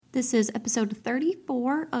This is episode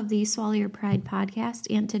 34 of the Swallow Your Pride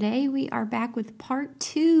podcast, and today we are back with part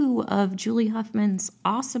 2 of Julie Huffman's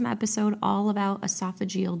awesome episode all about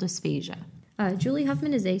esophageal dysphagia. Julie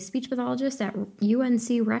Huffman is a speech pathologist at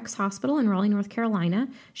UNC Rex Hospital in Raleigh, North Carolina.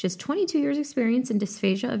 She has 22 years experience in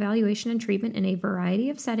dysphagia evaluation and treatment in a variety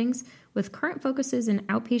of settings, with current focuses in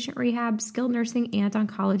outpatient rehab, skilled nursing, and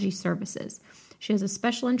oncology services. She has a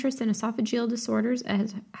special interest in esophageal disorders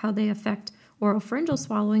as how they affect oropharyngeal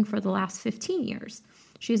swallowing for the last 15 years.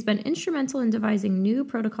 She has been instrumental in devising new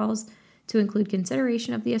protocols to include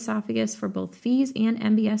consideration of the esophagus for both FEES and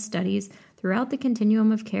MBS studies throughout the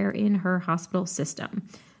continuum of care in her hospital system.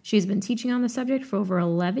 She's been teaching on the subject for over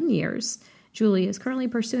 11 years. Julie is currently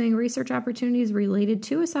pursuing research opportunities related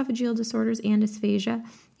to esophageal disorders and dysphagia,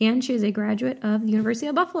 and she is a graduate of the University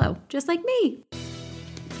of Buffalo, just like me.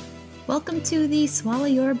 Welcome to the Swallow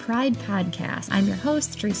Your Pride podcast. I'm your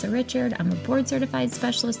host, Teresa Richard. I'm a board-certified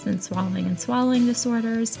specialist in swallowing and swallowing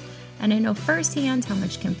disorders, and I know firsthand how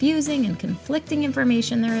much confusing and conflicting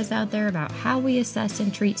information there is out there about how we assess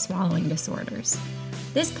and treat swallowing disorders.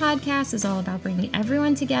 This podcast is all about bringing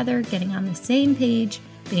everyone together, getting on the same page,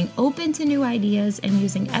 being open to new ideas, and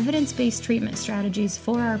using evidence-based treatment strategies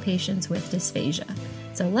for our patients with dysphagia.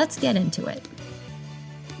 So let's get into it.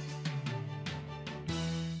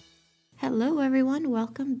 Hello, everyone.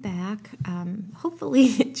 Welcome back. Hopefully,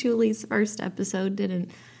 Julie's first episode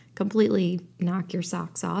didn't completely knock your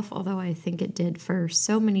socks off, although I think it did for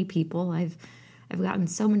so many people. I've gotten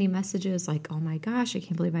so many messages like, oh my gosh, I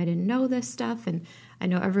can't believe I didn't know this stuff. And I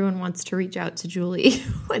know everyone wants to reach out to Julie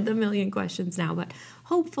with a million questions now, but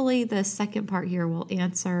hopefully the second part here will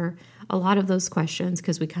answer a lot of those questions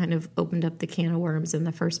because we kind of opened up the can of worms in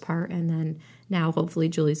the first part. And then now hopefully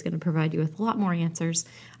Julie's going to provide you with a lot more answers.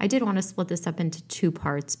 I did want to split this up into 2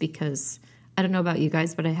 parts because I don't know about you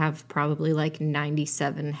guys, but I have probably like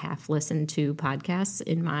 97 half-listened to podcasts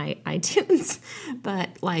in my iTunes. But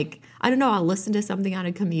like, I don't know, I'll listen to something on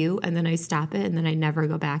a commute and then I stop it and then I never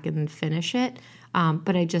go back and finish it.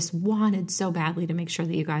 But I just wanted so badly to make sure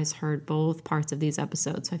that you guys heard both parts of these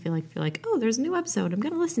episodes. So I feel like, oh, there's a new episode. I'm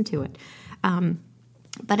going to listen to it.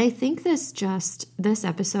 But I think this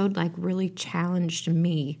episode like really challenged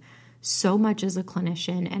me so much as a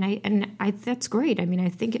clinician, and I that's great. I mean, I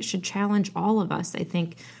think it should challenge all of us. I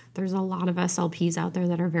think there's a lot of SLPs out there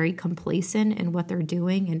that are very complacent in what they're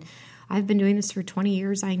doing, and I've been doing this for 20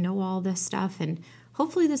 years. I know all this stuff, and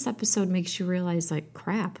hopefully this episode makes you realize, like,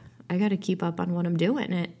 crap, I got to keep up on what I'm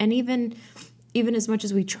doing. And even as much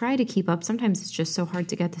as we try to keep up, sometimes it's just so hard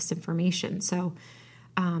to get this information. So,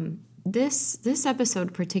 This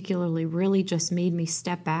episode particularly really just made me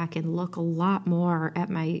step back and look a lot more at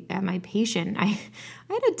my patient. I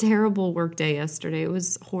had a terrible work day yesterday. It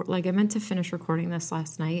was like I meant to finish recording this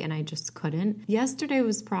last night and I just couldn't. Yesterday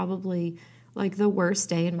was probably like the worst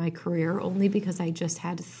day in my career, only because I just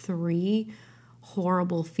had 3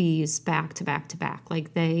 horrible FEES back to back to back.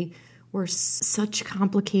 Like they were such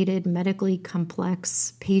complicated, medically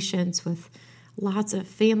complex patients with lots of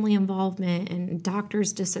family involvement and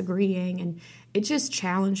doctors disagreeing, and it just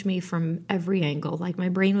challenged me from every angle. Like my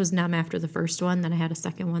brain was numb after the first one, then I had a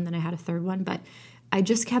second one, then I had a third one, but I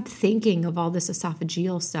just kept thinking of all this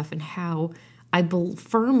esophageal stuff and how I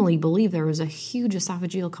firmly believe there was a huge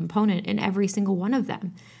esophageal component in every single one of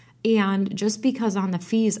them. And just because on the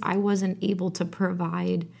FEES I wasn't able to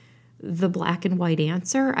provide the black and white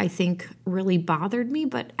answer, I think really bothered me,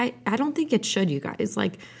 but I don't think it should, you guys.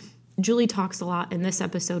 Like, Julie talks a lot in this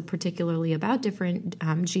episode particularly about different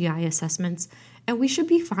GI assessments, and we should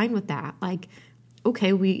be fine with that. Like,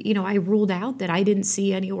 okay, I ruled out that I didn't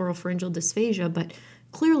see any oropharyngeal dysphagia, but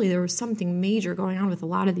clearly there was something major going on with a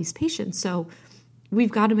lot of these patients. So we've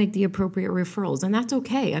got to make the appropriate referrals, and that's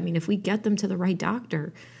okay. I mean, if we get them to the right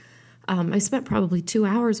doctor. I spent probably 2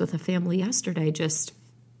 hours with a family yesterday. Just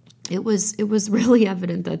it was really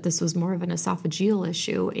evident that this was more of an esophageal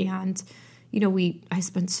issue, and I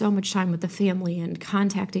spent so much time with the family and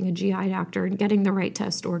contacting a GI doctor and getting the right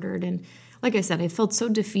test ordered. And like I said, I felt so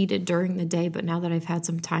defeated during the day, but now that I've had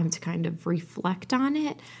some time to kind of reflect on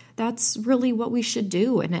it, that's really what we should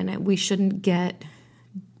do. And we shouldn't get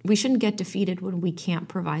defeated when we can't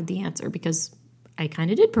provide the answer, because I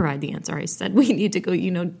kind of did provide the answer. I said, we need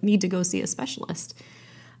to go see a specialist.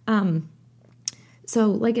 So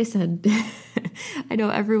like I said, I know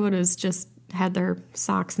everyone has just had their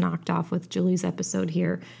socks knocked off with Julie's episode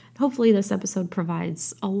here. Hopefully this episode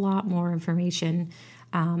provides a lot more information.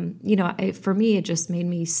 For me, it just made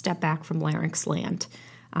me step back from larynx land.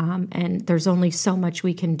 And there's only so much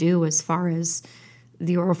we can do as far as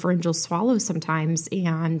the oropharyngeal swallow sometimes.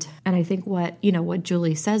 And I think what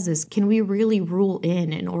Julie says is, can we really rule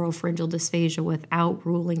in an oropharyngeal dysphagia without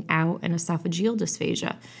ruling out an esophageal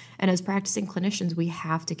dysphagia? And as practicing clinicians, we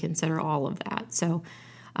have to consider all of that. So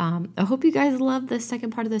I hope you guys love the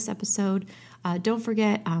second part of this episode. Don't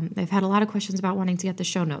forget, I've had a lot of questions about wanting to get the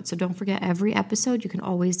show notes. So don't forget, every episode, you can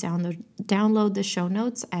always download the show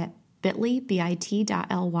notes at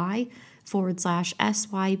bit.ly/SYP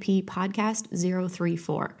podcast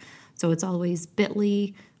 034. So it's always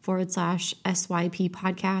bit.ly/SYP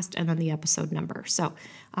podcast and then the episode number. So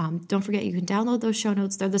don't forget, you can download those show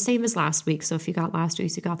notes. They're the same as last week. So if you got last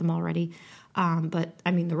week's, you got them already. But I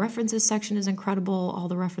mean, the references section is incredible. All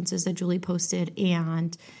the references that Julie posted.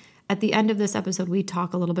 And at the end of this episode, we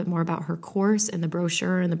talk a little bit more about her course and the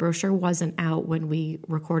brochure. And the brochure wasn't out when we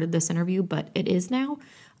recorded this interview, but it is now.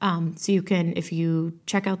 So you can, if you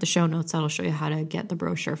check out the show notes, that'll show you how to get the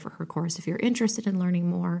brochure for her course if you're interested in learning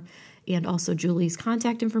more. And also Julie's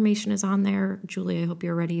contact information is on there. Julie, I hope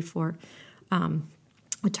you're ready for a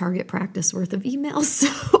target practice worth of emails. So,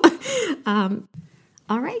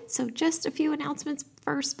 all right, so just a few announcements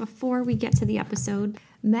first before we get to the episode.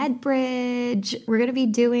 MedBridge, we're going to be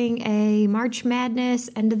doing a March Madness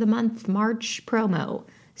end of the month March promo.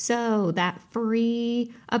 So that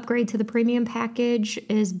free upgrade to the premium package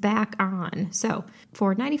is back on. So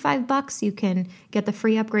for $95, you can get the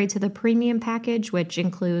free upgrade to the premium package, which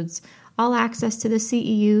includes all access to the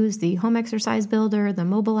CEUs, the home exercise builder, the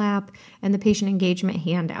mobile app, and the patient engagement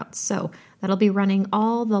handouts. So that'll be running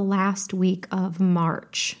all the last week of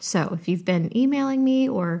March. So if you've been emailing me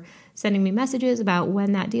or sending me messages about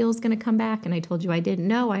when that deal is going to come back, and I told you I didn't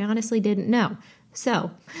know, I honestly didn't know.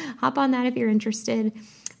 So hop on that if you're interested.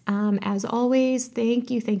 As always,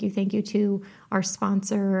 thank you to our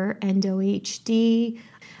sponsor, EndoHD.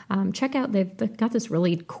 Check out, they've got this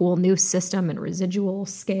really cool new system and residual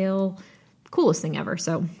scale, coolest thing ever.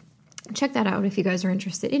 So check that out if you guys are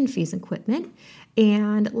interested in fees and equipment.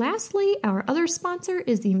 And lastly, our other sponsor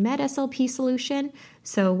is the MedSLP solution.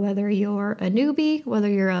 So whether you're a newbie, whether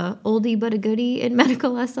you're a oldie but a goodie in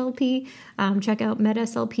medical SLP, check out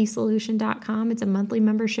medslpsolution.com. It's a monthly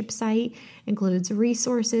membership site, includes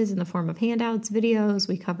resources in the form of handouts, videos.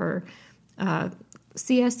 We cover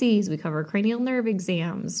CSEs, we cover cranial nerve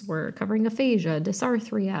exams, we're covering aphasia,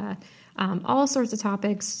 dysarthria, all sorts of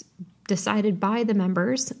topics decided by the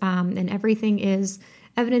members, and everything is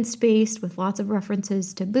evidence-based with lots of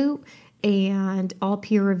references to boot and all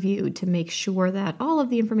peer-reviewed to make sure that all of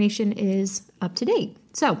the information is up to date.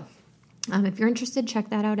 So if you're interested, check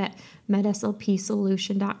that out at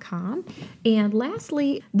medslpsolution.com. And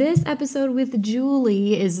lastly, this episode with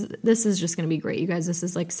Julie this is just going to be great, you guys. This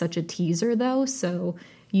is like such a teaser though, so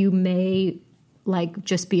you may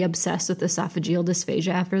just be obsessed with esophageal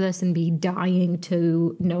dysphagia after this and be dying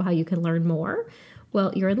to know how you can learn more.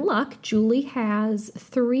 Well, you're in luck. Julie has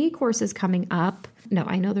 3 courses coming up. No,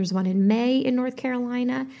 I know there's one in May in North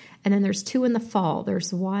Carolina, and then there's 2 in the fall.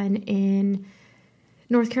 There's one in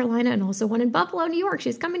North Carolina and also one in Buffalo, New York.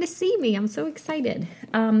 She's coming to see me. I'm so excited.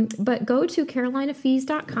 But go to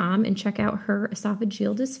carolinafees.com and check out her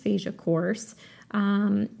esophageal dysphagia course.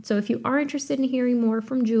 So if you are interested in hearing more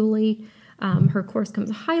from Julie, her course comes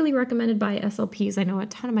highly recommended by SLPs. I know a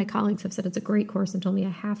ton of my colleagues have said it's a great course and told me I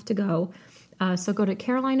have to go. So go to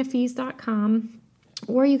carolinafees.com,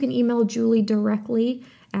 or you can email Julie directly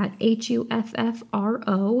at huffro@me.com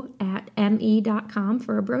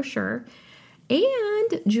for a brochure.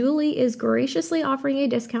 And Julie is graciously offering a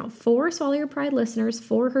discount for Swallow Your Pride listeners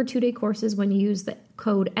for her 2-day courses when you use the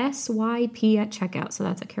code SYP at checkout. So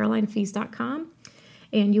that's at carolinafees.com.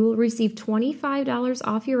 And you will receive $25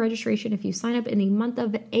 off your registration if you sign up in the month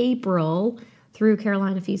of April through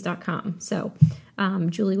carolinafees.com. So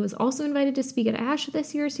Julie was also invited to speak at ASH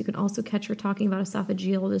this year, so you can also catch her talking about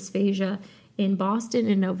esophageal dysphagia in Boston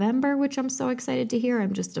in November, which I'm so excited to hear.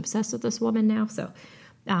 I'm just obsessed with this woman now. So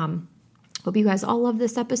hope you guys all love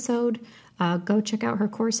this episode. Go check out her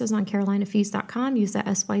courses on carolinafees.com. Use that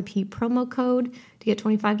SYP promo code to get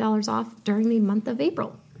 $25 off during the month of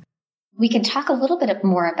April. We can talk a little bit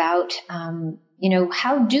more about,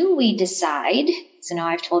 how do we decide? So now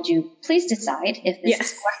I've told you, please decide if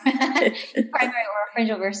this is primary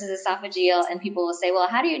oropharyngeal versus esophageal. And people will say, well,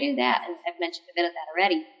 how do you do that? And I've mentioned a bit of that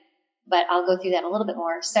already, but I'll go through that a little bit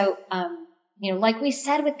more. So, like we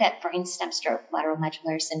said with that brainstem stroke, lateral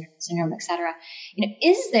medullary syndrome, et cetera,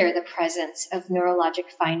 is there the presence of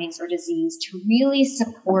neurologic findings or disease to really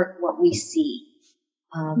support what we see?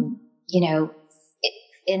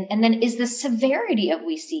 And then is the severity of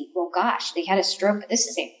we see, well, gosh, they had a stroke, but this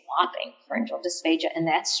is a whopping pharyngeal dysphagia, and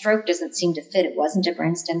that stroke doesn't seem to fit. It wasn't a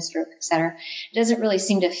brainstem stroke, et cetera. It doesn't really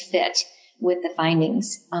seem to fit with the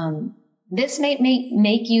findings. This may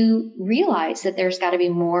make you realize that there's got to be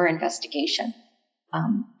more investigation.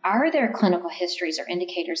 Are there clinical histories or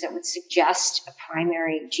indicators that would suggest a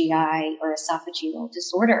primary GI or esophageal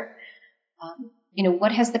disorder?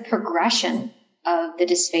 What has the progression of the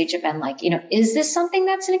dysphagia been like? Is this something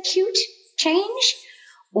that's an acute change?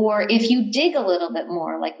 Or if you dig a little bit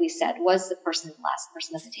more, like we said, was the person the last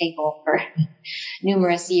person at the table for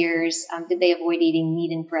numerous years? Did they avoid eating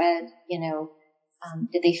meat and bread?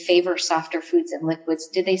 Did they favor softer foods and liquids?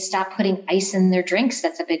 Did they stop putting ice in their drinks?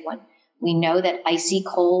 That's a big one. We know that icy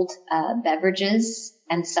cold beverages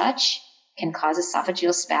and such can cause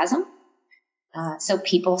esophageal spasm. So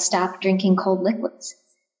people stop drinking cold liquids.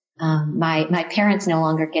 My parents no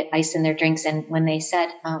longer get ice in their drinks. And when they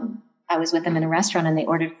said, I was with them in a restaurant and they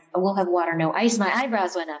ordered, we'll have water, no ice, my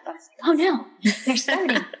eyebrows went up. I was like, oh no, they're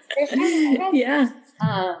starting. Yeah.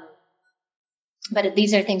 But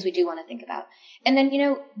these are things we do want to think about. And then,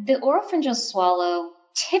 the oropharyngeal swallow,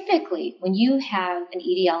 typically when you have an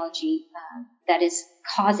etiology that is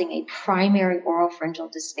causing a primary oropharyngeal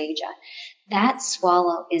dysphagia, that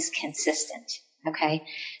swallow is consistent. Okay.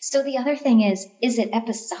 So the other thing is it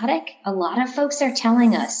episodic? A lot of folks are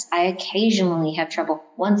telling us, I occasionally have trouble.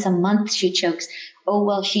 Once a month she chokes. Oh,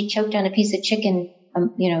 well, she choked on a piece of chicken,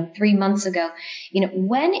 3 months ago.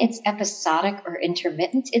 When it's episodic or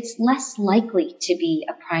intermittent, it's less likely to be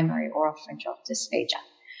a primary oropharyngeal dysphagia.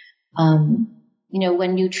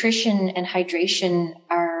 When nutrition and hydration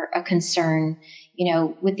are a concern,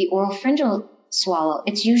 with the oropharyngeal swallow,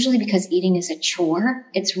 it's usually because eating is a chore.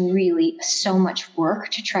 It's really so much work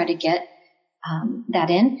to try to get that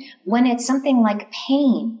in. When it's something like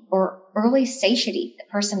pain or early satiety, the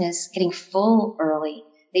person is getting full early.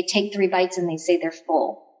 They take 3 bites and they say they're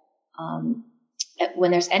full.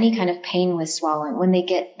 When there's any kind of pain with swallowing, when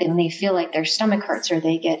they feel like their stomach hurts or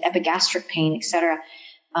they get epigastric pain, etc.,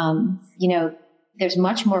 there's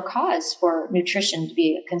much more cause for nutrition to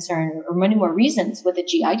be a concern, or many more reasons with a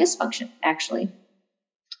GI dysfunction, actually.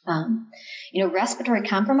 Respiratory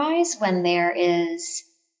compromise, when there is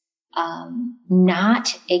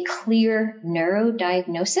not a clear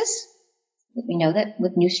neurodiagnosis. We know that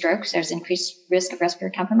with new strokes, there's increased risk of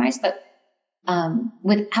respiratory compromise, but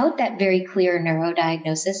without that very clear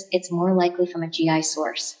neurodiagnosis, it's more likely from a GI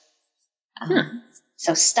source.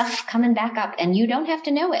 So stuff coming back up, and you don't have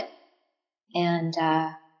to know it. And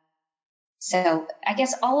so I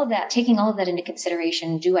guess taking all of that into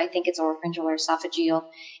consideration, do I think it's oropharyngeal or esophageal?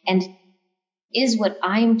 And is what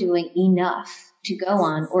I'm doing enough to go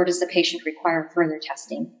on, or does the patient require further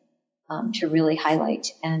testing to really highlight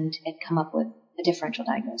and come up with a differential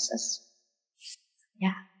diagnosis?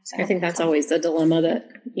 Yeah. So I think that's always the dilemma that,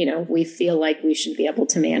 we feel like we should be able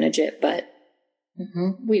to manage it, but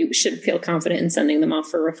we should feel confident in sending them off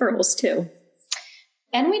for referrals too.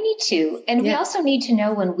 And we need to. And we also need to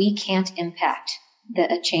know when we can't impact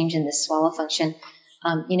a change in this swallow function.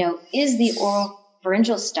 Is the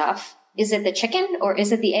oropharyngeal stuff, is it the chicken or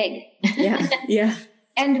is it the egg? Yeah.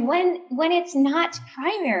 And when it's not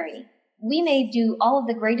primary, we may do all of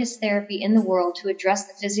the greatest therapy in the world to address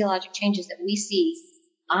the physiologic changes that we see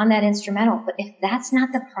on that instrumental. But if that's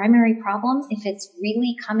not the primary problem, if it's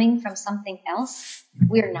really coming from something else,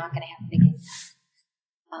 we're not going to have a big impact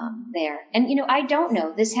there. And, I don't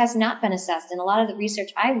know. This has not been assessed. And a lot of the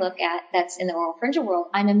research I look at that's in the oropharyngeal world,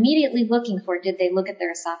 I'm immediately looking for, did they look at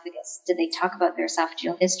their esophagus? Did they talk about their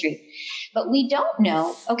esophageal history? But we don't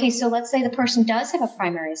know. Okay, so let's say the person does have a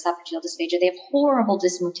primary esophageal dysphagia. They have horrible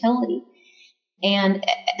dysmotility. And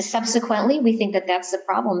subsequently, we think that that's the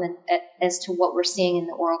problem as to what we're seeing in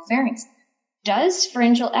the oral pharynx. Would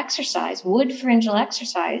pharyngeal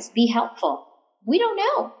exercise be helpful? We don't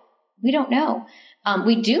know.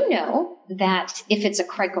 We do know that if it's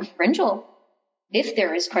if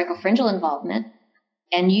there is cricopharyngeal involvement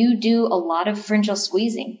and you do a lot of pharyngeal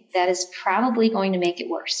squeezing, that is probably going to make it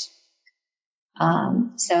worse.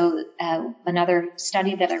 So another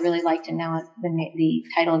study that I really liked, and now the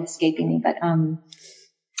title is escaping me, but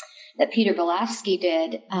that Peter Belofsky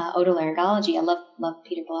did, otolaryngology. I love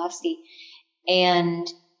Peter Belofsky. And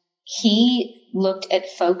he looked at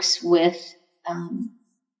folks with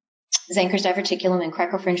Zenker's diverticulum and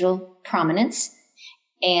cricopharyngeal prominence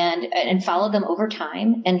and followed them over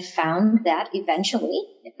time and found that eventually,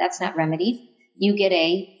 if that's not remedied, you get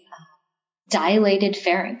a dilated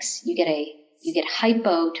pharynx. You get a You get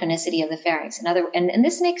hypotonicity of the pharynx. And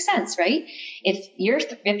this makes sense, right? If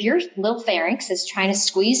your little pharynx is trying to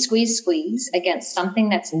squeeze against something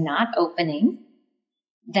that's not opening,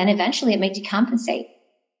 then eventually it may decompensate.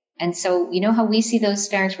 And so, you know how we see those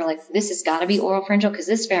pharynx, we're like, this has got to be oropharyngeal because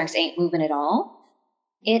this pharynx ain't moving at all.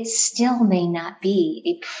 It still may not be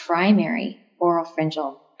a primary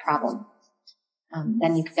oropharyngeal problem.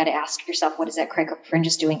 Then you've got to ask yourself, what is that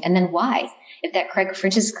cricopharyngeus doing? And then why? If that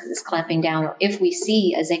cricopharyngeus is clamping down, or if we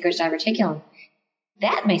see a Zenker's diverticulum,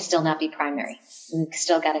 that may still not be primary. We've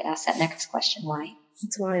still got to ask that next question, why?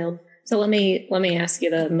 It's wild. So let me ask you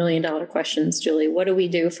the $1 million questions, Julie. What do we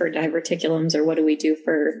do for diverticulums, or what do we do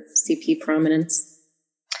for CP prominence?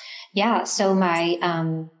 Yeah. So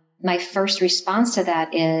my first response to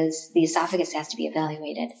that is the esophagus has to be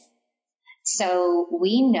evaluated. So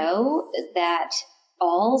we know that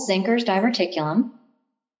all Zenker's diverticulum,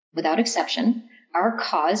 without exception, are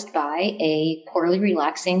caused by a poorly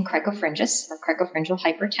relaxing cricopharyngeus or cricopharyngeal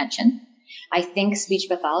hypertension. I think speech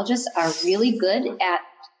pathologists are really good at,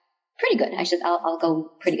 I'll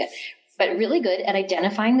go pretty good, but really good at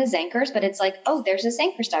identifying the Zenker's, but it's like, oh, there's a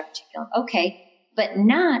Zenker's diverticulum. Okay. But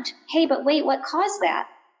not, hey, but wait, what caused that?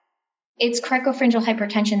 It's cricopharyngeal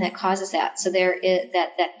hypertension that causes that. So there is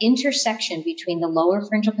that intersection between the lower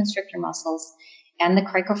pharyngeal constrictor muscles and the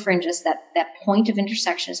cricopharyngeus, that point of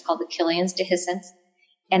intersection is called the Killian's dehiscence.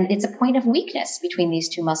 And it's a point of weakness between these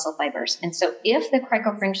two muscle fibers. And so if the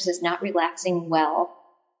cricopharyngeus is not relaxing well,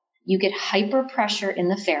 you get hyperpressure in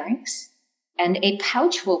the pharynx and a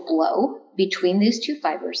pouch will blow between these two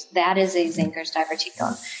fibers. That is a Zenker's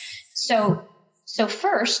diverticulum. So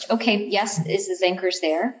first, okay, yes, is the Zenker's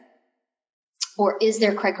there? Or is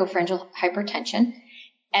there cricopharyngeal hypertension?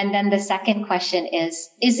 And then the second question is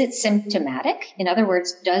it symptomatic? In other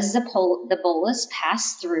words, does the bolus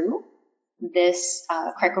pass through this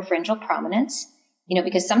cricopharyngeal prominence? You know,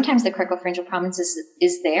 because sometimes the cricopharyngeal prominence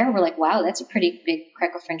is there. We're like, wow, that's a pretty big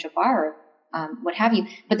cricopharyngeal bar, or what have you.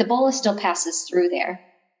 But the bolus still passes through there.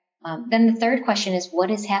 Then the third question is, what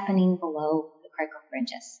is happening below the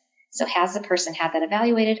cricopharyngeus? So has the person had that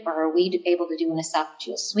evaluated, or are we able to do an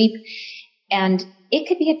esophageal sweep? And it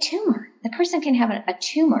could be a tumor. The person can have a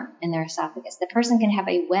tumor in their esophagus. The person can have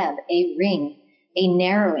a web, a ring, a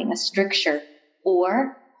narrowing, a stricture,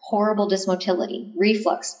 or horrible dysmotility,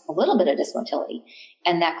 reflux, a little bit of dysmotility,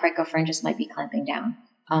 and that cricopharyngeus might be clamping down.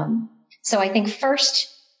 So I think first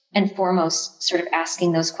and foremost, sort of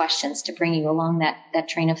asking those questions to bring you along that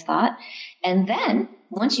train of thought. And then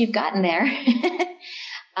once you've gotten there,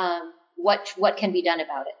 what can be done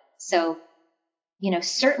about it? So, you know,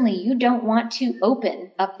 certainly you don't want to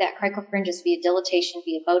open up that cricopharyngeus via dilatation,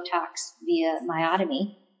 via Botox, via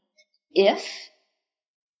myotomy, if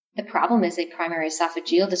the problem is a primary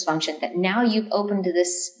esophageal dysfunction, that now you've opened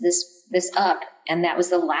this up, and that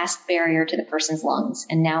was the last barrier to the person's lungs.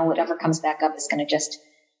 And now whatever comes back up is going to just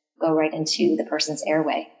go right into the person's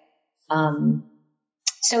airway.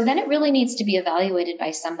 So then it really needs to be evaluated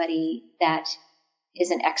by somebody that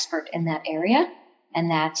is an expert in that area. And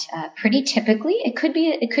that pretty typically, it could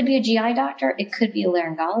be a GI doctor, it could be a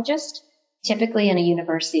laryngologist, typically in a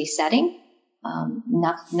university setting.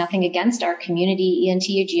 Nothing against our community ENT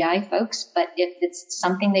or GI folks, but if it's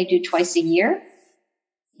something they do twice a year,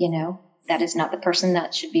 you know, that is not the person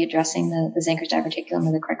that should be addressing the Zenker's diverticulum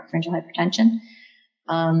or the cricopharyngeal hypertension.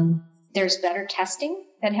 There's better testing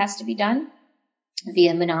that has to be done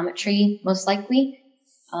via manometry, most likely,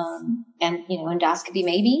 and, you know, endoscopy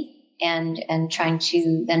maybe. And trying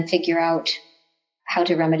to then figure out how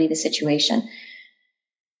to remedy the situation.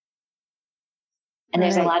 And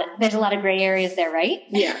there's a lot of gray areas there, right?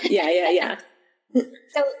 Yeah.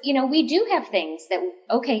 So, you know, we do have things that,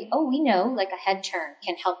 we know like a head turn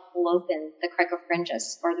can help open the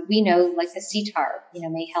cricopharyngeus, or we know like the CTAR, you know,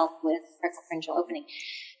 may help with cricopharyngeal opening.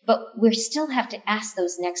 But we still have to ask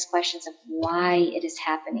those next questions of why it is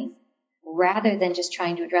happening, rather than just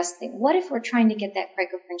trying to address the thing. What if we're trying to get that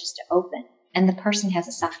cricopharyngeus to open and the person has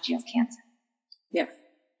esophageal cancer? Yeah.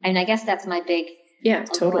 And I guess that's my big,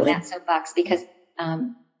 totally. That soapbox, because,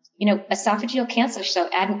 you know, esophageal cancer, so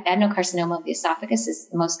adenocarcinoma of the esophagus is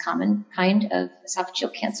the most common kind of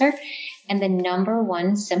esophageal cancer. And the number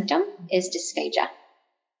one symptom is dysphagia,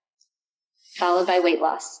 followed by weight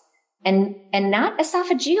loss. And not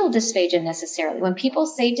esophageal dysphagia necessarily. When people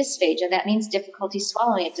say dysphagia, that means difficulty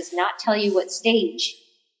swallowing. It does not tell you what stage.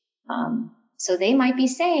 So they might be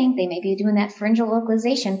doing that pharyngeal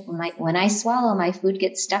localization. When I swallow, my food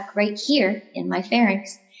gets stuck right here in my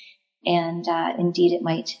pharynx. And indeed, it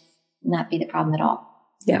might not be the problem at all.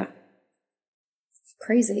 Yeah.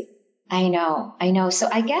 Crazy. I know. So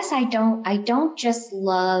I guess I don't just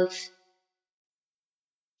love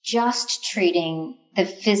just treating the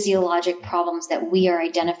physiologic problems that we are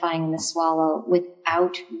identifying in the swallow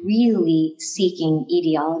without really seeking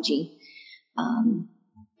etiology.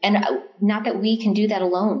 And not that we can do that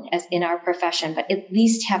alone as in our profession, but at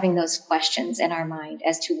least having those questions in our mind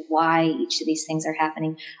as to why each of these things are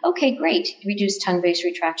happening. Okay, great. Reduced tongue-based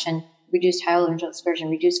retraction, reduced hyolaryngeal excursion,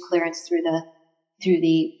 reduced clearance through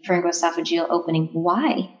the pharyngoesophageal opening.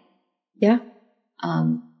 Why? Yeah.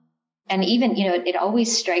 And even, it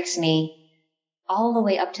always strikes me all the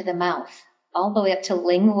way up to the mouth, all the way up to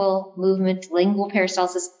lingual movement, lingual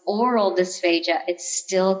peristalsis, oral dysphagia. It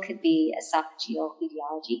still could be esophageal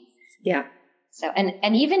etiology. Yeah. So,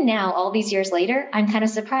 and even now, all these years later, I'm kind of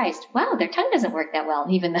surprised. Wow, their tongue doesn't work that well,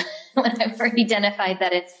 even though when I've already identified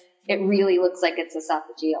that it really looks like it's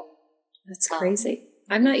esophageal. That's crazy.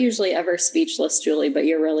 I'm not usually ever speechless, Julie, but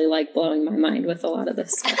you're really like blowing my mind with a lot of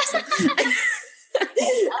this stuff. So.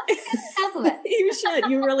 You should.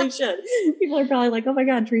 You really should. People are probably like, oh my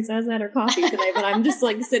God, Teresa has had her coffee today, but I'm just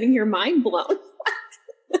like sitting here mind blown.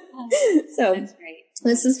 So that's great.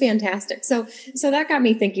 This is fantastic. So that got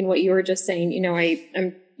me thinking what you were just saying.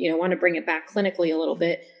 I'm want to bring it back clinically a little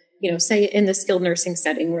bit. Say in the skilled nursing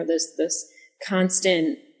setting where there's this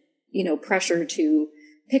constant, pressure to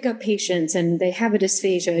pick up patients and they have a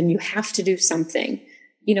dysphagia and you have to do something,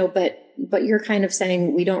 but you're kind of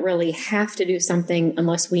saying we don't really have to do something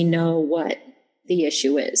unless we know what the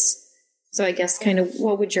issue is. So I guess kind of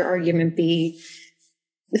what would your argument be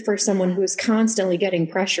for someone who is constantly getting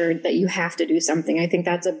pressured that you have to do something? I think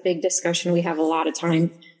that's a big discussion we have a lot of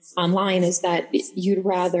time online, is that you'd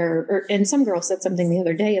rather, and some girl said something the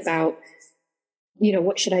other day about,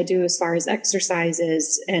 what should I do as far as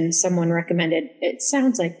exercises? And someone recommended, it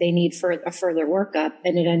sounds like they need for a further workup,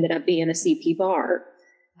 and it ended up being a CP bar.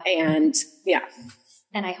 And yeah.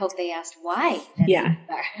 And I hope they asked why. Yeah.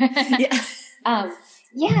 Yeah.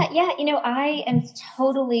 I am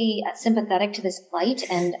totally sympathetic to this plight.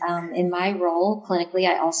 And in my role clinically,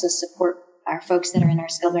 I also support our folks that are in our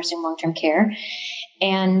skilled nursing long-term care.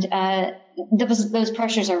 And those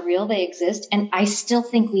pressures are real. They exist. And I still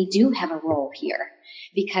think we do have a role here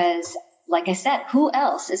because, like I said, who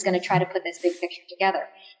else is going to try to put this big picture together?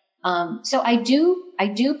 So I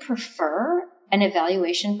do prefer an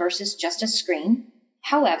evaluation versus just a screen.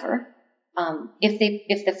 However,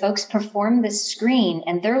 if the folks perform this screen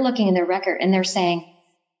and they're looking in their record and they're saying,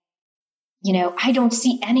 I don't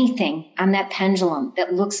see anything on that pendulum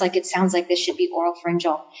that looks like it sounds like this should be oral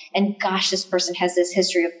pharyngeal. And gosh, this person has this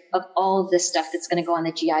history of all of this stuff that's going to go on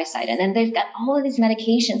the GI side. And then they've got all of these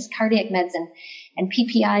medications, cardiac meds and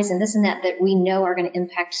PPIs and this and that we know are going to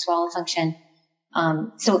impact swallow function.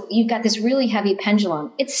 So you've got this really heavy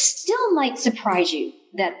pendulum. It still might surprise you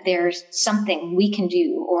that there's something we can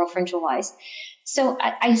do oral pharyngeal wise. So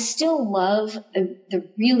I still love the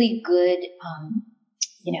really good,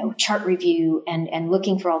 chart review and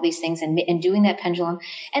looking for all these things and doing that pendulum.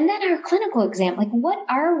 And then our clinical exam, like what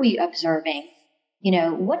are we observing?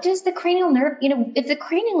 What does the cranial nerve, if the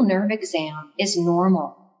cranial nerve exam is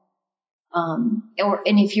normal,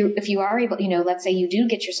 if you are able, let's say you do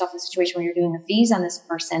get yourself in a situation where you're doing a FEES on this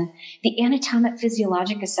person, the anatomic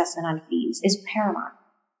physiologic assessment on FEES is paramount.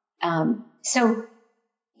 So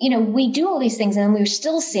we do all these things and we're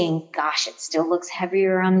still seeing, gosh, it still looks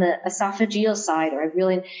heavier on the esophageal side,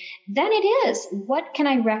 then it is. What can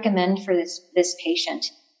I recommend for this patient?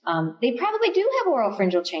 They probably do have oral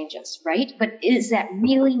pharyngeal changes, right? But is that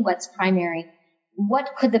really what's primary?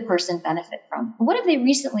 What could the person benefit from? What have they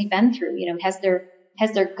recently been through? Has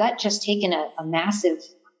their gut just taken a massive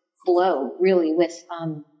blow really with,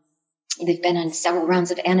 they've been on several rounds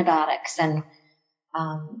of antibiotics and,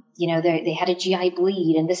 they had a GI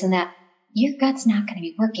bleed and this and that. Your gut's not going to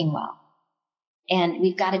be working well. And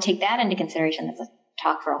we've got to take that into consideration. That's a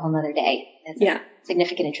talk for a whole nother day. It's a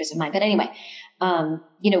significant interest of mine. But anyway,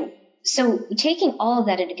 so taking all of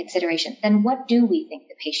that into consideration, then what do we think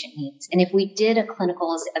the patient needs? And if we did a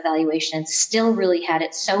clinical evaluation and still really had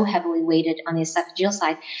it so heavily weighted on the esophageal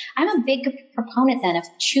side, I'm a big proponent then of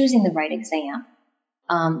choosing the right exam.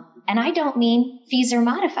 And I don't mean FEES are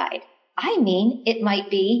modified. I mean, it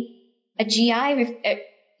might be a GI,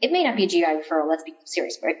 it may not be a GI referral, let's be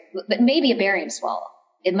serious, right? But maybe a barium swallow.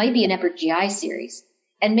 It might be an upper GI series.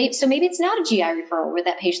 And maybe it's not a GI referral where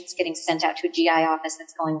that patient's getting sent out to a GI office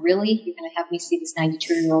that's going, really? You're going to have me see this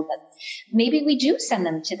 92-year-old? But maybe we do send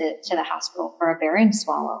them to the hospital for a barium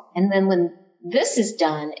swallow. And then when this is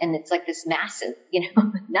done and it's like this massive,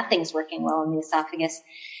 nothing's working well in the esophagus,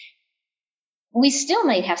 we still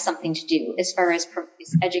might have something to do as far as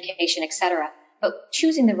education, et cetera. But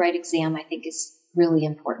choosing the right exam, I think, is really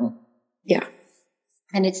important. Yeah.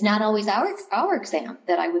 And it's not always our exam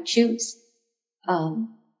that I would choose.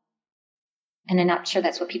 And I'm not sure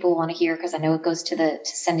that's what people want to hear, because I know it goes to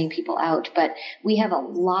sending people out, but we have a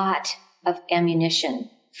lot of ammunition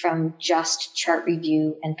from just chart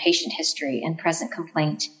review and patient history and present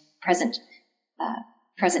complaint,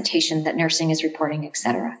 presentation that nursing is reporting, et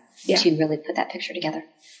cetera, to really put that picture together.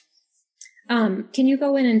 Can you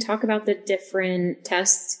go in and talk about the different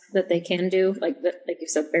tests that they can do? Like you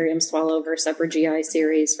said, barium swallow versus upper GI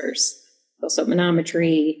series versus also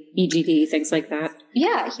manometry, EGD, things like that.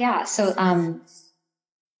 Yeah. So, I'm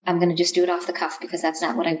going to just do it off the cuff because that's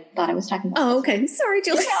not what I thought I was talking about. Oh, okay. Sorry,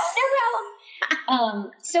 Julie. No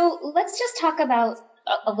problem. So let's just talk about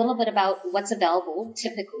a little bit about what's available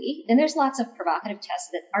typically. And there's lots of provocative tests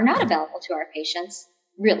that are not available to our patients,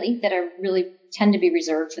 really, that are really tend to be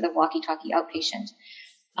reserved for the walkie-talkie outpatient.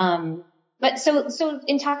 But so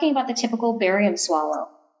in talking about the typical barium swallow,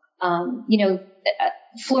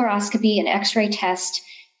 fluoroscopy and X-ray test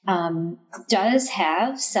does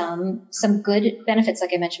have some good benefits,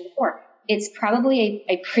 like I mentioned before. It's probably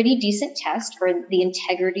a pretty decent test for the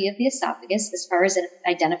integrity of the esophagus as far as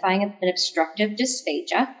identifying an obstructive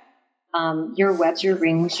dysphagia. Your webs, your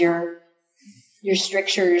rings, your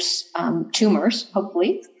strictures, tumors,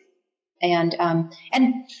 hopefully, and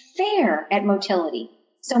fair at motility.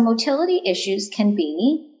 So motility issues can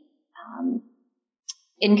be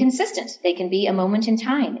inconsistent. They can be a moment in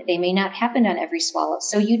time. They may not happen on every swallow.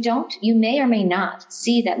 So you may or may not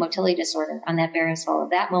see that motility disorder on that barium swallow,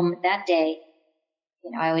 that moment, that day.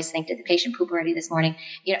 I always think, did the patient poop already this morning?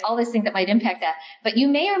 All these things that might impact that, but you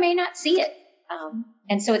may or may not see it.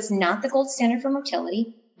 And so it's not the gold standard for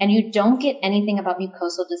motility, and you don't get anything about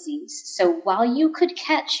mucosal disease. So while you could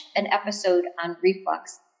catch an episode on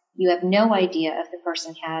reflux, you have no idea if the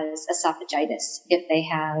person has esophagitis, if they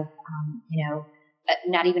have,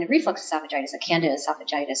 not even a reflux esophagitis, a candida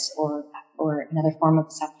esophagitis, or another form of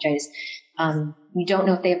esophagitis. You don't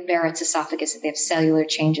know if they have Barrett's esophagus, if they have cellular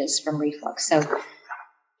changes from reflux. So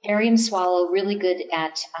barium swallow, really good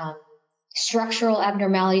at structural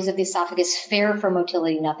abnormalities of the esophagus, fair for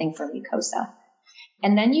motility, nothing for mucosa.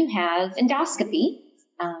 And then you have endoscopy.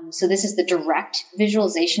 So this is the direct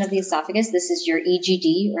visualization of the esophagus. This is your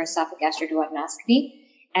EGD, or esophagoduodenoscopy.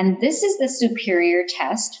 And this is the superior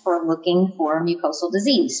test for looking for mucosal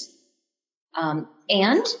disease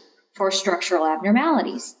and for structural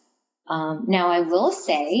abnormalities. Now, I will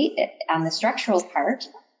say on the structural part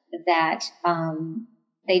that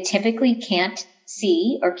they typically can't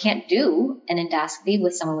see or can't do an endoscopy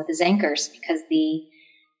with someone with the Zenker's, because the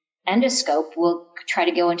endoscope will try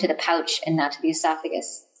to go into the pouch and not to the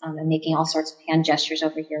esophagus. I'm making all sorts of hand gestures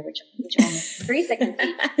over here, which only Teresa can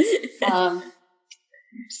see.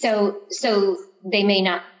 So they may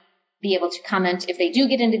not be able to comment. If they do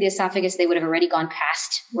get into the esophagus, they would have already gone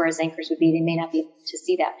past where a Zenker's would be. They may not be able to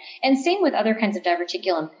see that. And same with other kinds of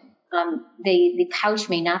diverticulum. The pouch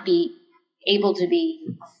may not be able to be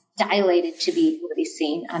dilated to be able to be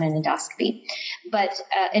seen on an endoscopy. But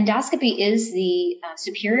endoscopy is the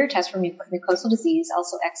superior test for mucosal disease,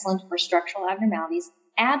 also excellent for structural abnormalities.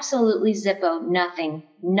 Absolutely zippo,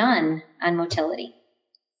 none on motility.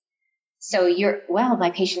 So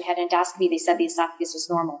my patient had endoscopy. They said the esophagus was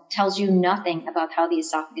normal. Tells you nothing about how the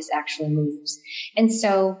esophagus actually moves. And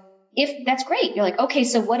so if that's great, you're like, okay,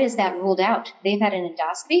 so what is that ruled out? They've had an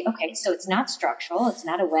endoscopy. Okay, so it's not structural. It's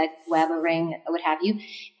not a web, a ring, what have you.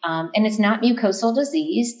 And it's not mucosal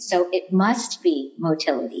disease. So it must be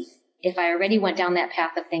motility. If I already went down that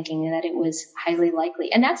path of thinking that it was highly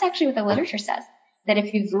likely. And that's actually what the literature says, that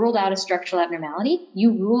if you've ruled out a structural abnormality,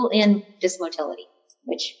 you rule in dysmotility,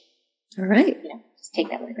 which, all right, just take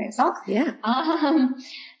that with a grain of salt. Yeah.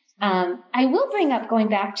 I will bring up, going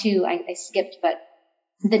back to, I skipped, but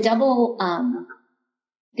the double,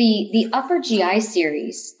 the upper GI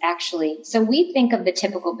series, actually. So we think of the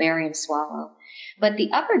typical barium swallow, but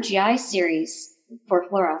the upper GI series for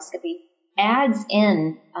fluoroscopy adds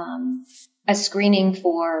in a screening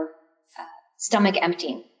for stomach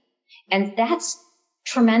emptying. And that's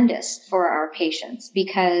tremendous for our patients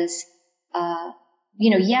because,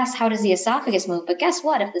 yes, how does the esophagus move? But guess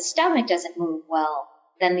what? If the stomach doesn't move well,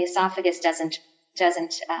 then the esophagus doesn't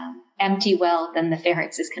empty well, then the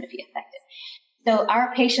pharynx is going to be affected. So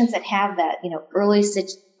our patients that have that, early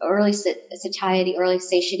satiety, early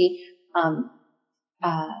satiety,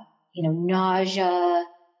 nausea,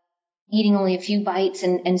 eating only a few bites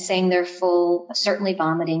and saying they're full, certainly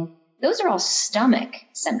vomiting, those are all stomach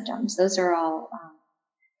symptoms. Those are all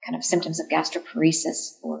kind of symptoms of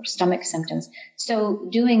gastroparesis or stomach symptoms. So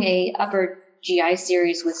doing a upper GI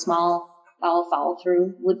series with small bowel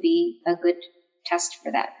follow-through would be a good test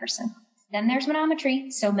for that person. Then there's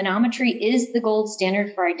manometry. So manometry is the gold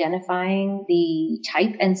standard for identifying the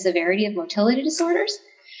type and severity of motility disorders.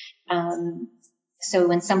 So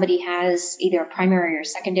when somebody has either a primary or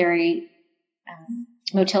secondary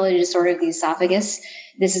motility disorder of the esophagus,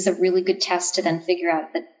 this is a really good test to then figure out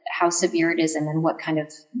how severe it is and then what kind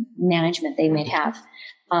of management they may have.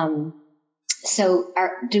 So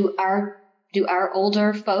do our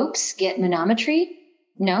older folks get manometry?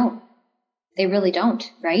 No, they really don't,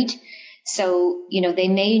 right? So, they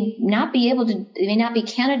may not be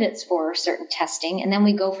candidates for certain testing, and then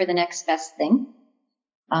we go for the next best thing.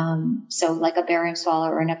 So like a barium swallow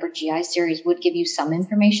or an upper GI series would give you some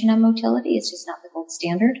information on motility. It's just not the gold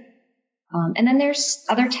standard. And then there's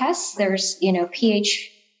other tests. There's,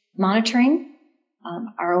 pH monitoring.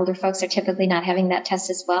 Our older folks are typically not having that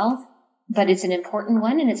test as well, but it's an important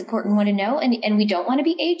one, and it's an important one to know. And we don't want to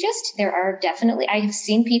be ageist. There are definitely, I have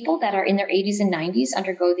seen people that are in their 80s and 90s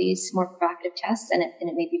undergo these more provocative tests, and it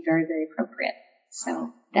may be very, very appropriate.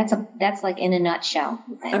 So that's like in a nutshell.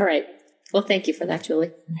 All right. Well, thank you for that,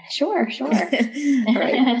 Julie. Sure. All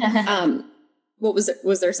right.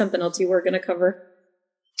 Was there something else you were going to cover?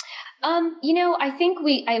 I think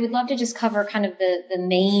I would love to just cover kind of the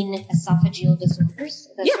main esophageal disorders,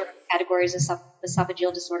 sort of categories of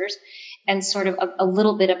esophageal disorders, and sort of a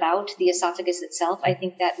little bit about the esophagus itself. I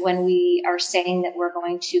think that when we are saying that we're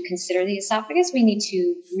going to consider the esophagus, we need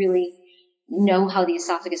to really know how the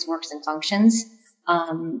esophagus works and functions.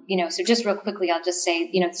 So just real quickly, I'll just say,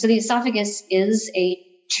 so the esophagus is a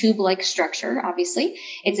tube-like structure, obviously.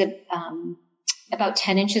 It's about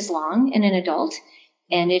 10 inches long in an adult,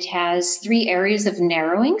 and it has 3 areas of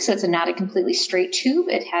narrowing. So it's not a completely straight tube.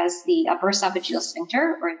 It has the upper esophageal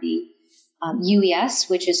sphincter, or the UES,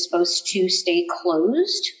 which is supposed to stay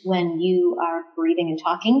closed when you are breathing and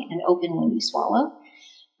talking and open when you swallow.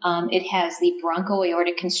 It has the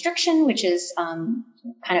bronchoaortic constriction, which is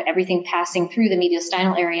kind of everything passing through the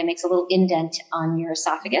mediastinal area makes a little indent on your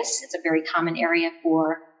esophagus. It's a very common area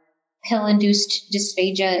for pill-induced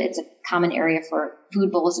dysphagia. It's a common area for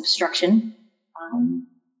food bolus obstruction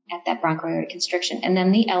at that bronchoaortic constriction. And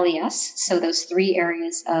then the LES, so those 3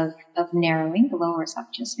 areas of narrowing, the lower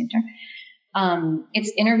esophageal sphincter.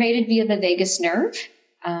 It's innervated via the vagus nerve,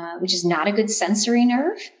 which is not a good sensory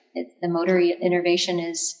nerve. The motor innervation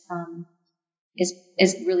is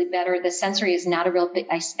really better. The sensory is not a real big,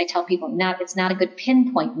 I tell people it's not a good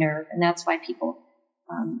pinpoint nerve. And that's why people,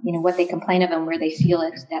 what they complain of and where they feel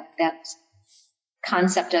it, that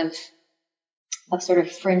concept of sort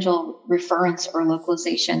of pharyngeal reference or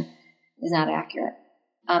localization is not accurate.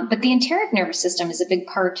 But the enteric nervous system is a big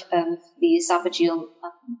part of the esophageal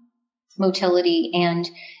motility, and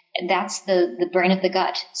that's the brain of the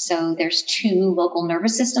gut. So there's 2 local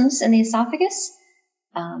nervous systems in the esophagus,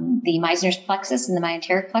 the Meissner's plexus and the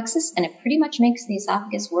myenteric plexus, and it pretty much makes the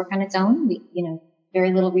esophagus work on its own.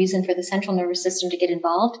 Very little reason for the central nervous system to get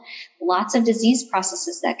involved. Lots of disease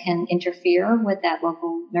processes that can interfere with that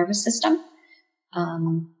local nervous system.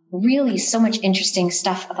 Really so much interesting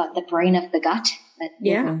stuff about the brain of the gut that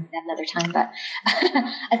we'll have another time. But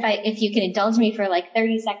if you can indulge me for like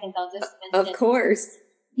 30 seconds, I'll just mention. Of course.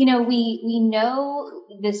 We know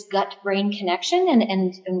this gut-brain connection,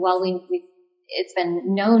 and while it's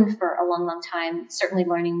been known for a long, long time, certainly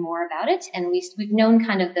learning more about it, and we've known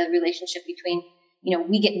kind of the relationship between,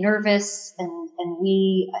 we get nervous and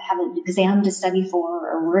we have an exam to study for,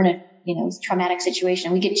 or we're in a, traumatic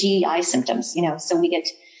situation, we get GI symptoms, so we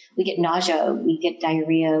get nausea, we get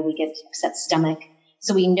diarrhea, we get upset stomach.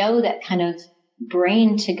 So we know that kind of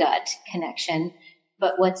brain to gut connection.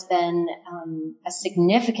 But what's been a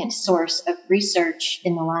significant source of research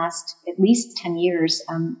in the last at least 10 years,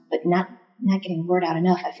 but not getting the word out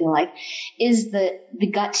enough, I feel like, is the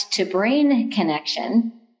gut to brain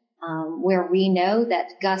connection, where we know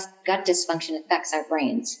that gut dysfunction affects our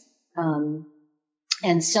brains.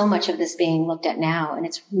 And so much of this being looked at now, and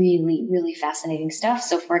it's really, really fascinating stuff.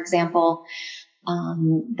 So for example,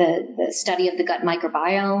 the study of the gut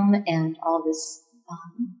microbiome and all of this,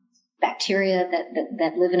 bacteria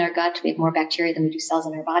that live in our gut. We have more bacteria than we do cells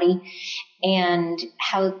in our body, and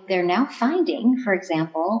how they're now finding, for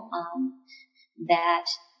example, that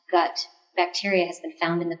gut bacteria has been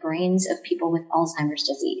found in the brains of people with Alzheimer's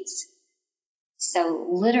disease. So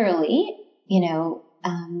literally,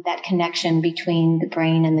 that connection between the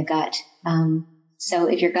brain and the gut. So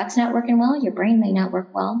if your gut's not working well, your brain may not work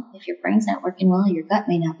well. If your brain's not working well, your gut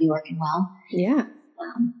may not be working well. Yeah.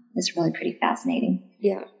 It's really pretty fascinating.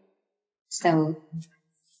 Yeah. So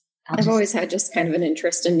I've always had just kind of an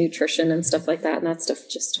interest in nutrition and stuff like that. And that stuff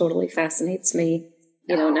just totally fascinates me.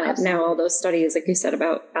 Now all those studies, like you said,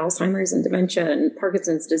 about Alzheimer's and dementia and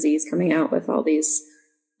Parkinson's disease coming out with all these,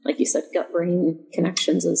 like you said, gut-brain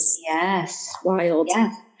connections is wild.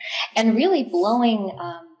 Yes. And really blowing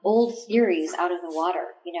old theories out of the water,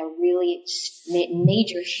 really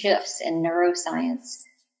major shifts in neuroscience,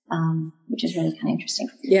 which is really kind of interesting.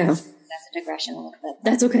 Yeah. That's a digression a little bit.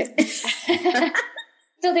 That's okay.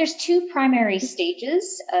 So there's two primary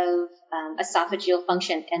stages of esophageal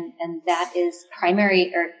function, and that is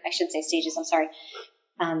primary, or I should say stages, I'm sorry.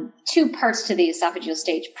 Two parts to the esophageal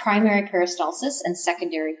stage, primary peristalsis and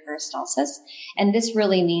secondary peristalsis. And this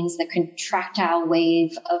really means the contractile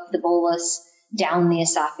wave of the bolus down the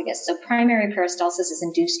esophagus. So primary peristalsis is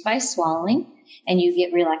induced by swallowing, and you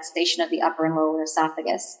get relaxation of the upper and lower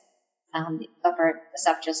esophagus, the upper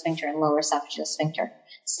esophageal sphincter and lower esophageal sphincter.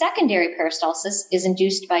 Secondary peristalsis is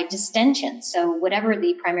induced by distension. So whatever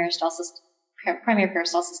the primary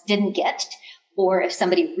peristalsis didn't get, or if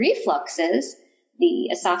somebody refluxes, the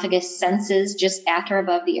esophagus senses just at or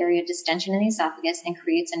above the area of distension in the esophagus and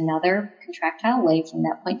creates another contractile wave from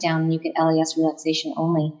that point down, and you get LES relaxation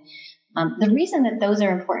only. The reason that those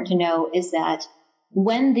are important to know is that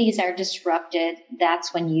when these are disrupted,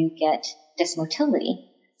 that's when you get dysmotility.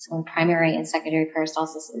 So when primary and secondary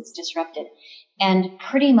peristalsis is disrupted. And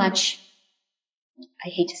pretty much, I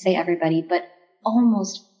hate to say everybody, but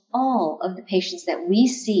almost all of the patients that we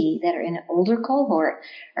see that are in an older cohort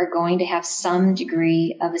are going to have some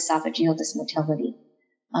degree of esophageal dysmotility.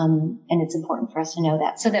 And it's important for us to know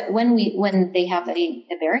that. So that when they have a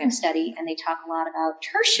barium study and they talk a lot about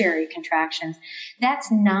tertiary contractions,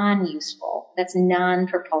 that's non-useful. That's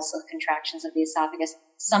non-propulsive contractions of the esophagus,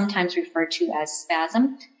 sometimes referred to as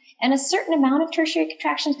spasm. And a certain amount of tertiary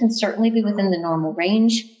contractions can certainly be within the normal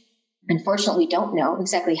range. Unfortunately, we don't know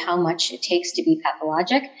exactly how much it takes to be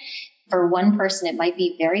pathologic. For one person, it might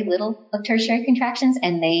be very little of tertiary contractions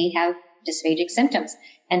and they have dysphagic symptoms.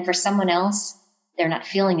 And for someone else, they're not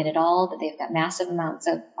feeling it at all, but they've got massive amounts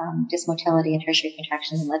of dysmotility and tertiary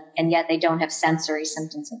contractions, and yet they don't have sensory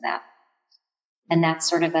symptoms of that. And that's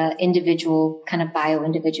sort of an individual kind of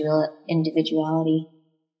individuality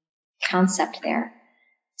concept there.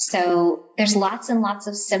 So there's lots and lots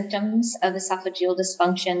of symptoms of esophageal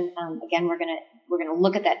dysfunction. Again, we're gonna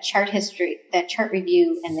look at that chart history, that chart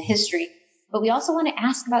review, and the history. But we also want to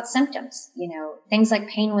ask about symptoms. Things like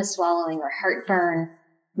pain with swallowing or heartburn,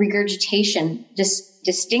 regurgitation,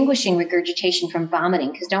 distinguishing regurgitation from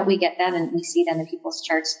vomiting, because don't we get that and we see that in people's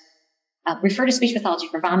charts? Refer to speech pathology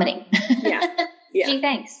for vomiting. Yeah. Gee,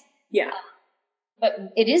 thanks. Yeah. But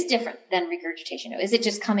it is different than regurgitation. Is it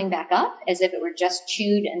just coming back up as if it were just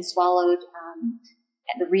chewed and swallowed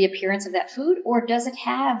at the reappearance of that food? Or does it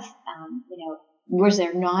have, was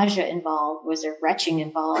there nausea involved? Was there retching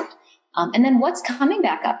involved? And then what's coming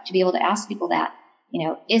back up, to be able to ask people that?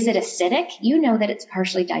 Is it acidic? That it's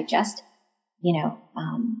partially digested. You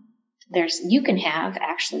can have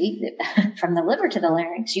actually from the liver to the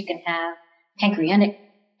larynx, you can have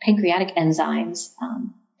pancreatic enzymes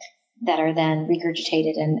that are then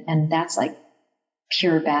regurgitated, and that's like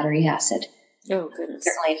pure battery acid. Oh goodness!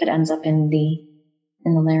 Certainly, if it ends up in the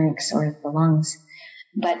larynx or the lungs.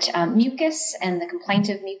 But mucus and the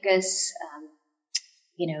complaintive mucus,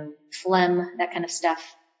 phlegm, that kind of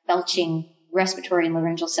stuff, belching, respiratory and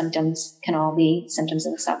laryngeal symptoms can all be symptoms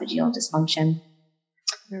of esophageal dysfunction.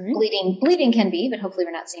 All right. Bleeding can be, but hopefully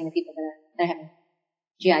we're not seeing the people that are having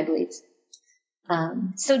GI bleeds.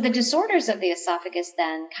 So the disorders of the esophagus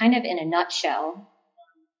then, kind of in a nutshell,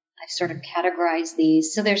 I've sort of categorized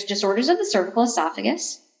these. So there's disorders of the cervical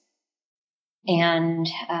esophagus, and,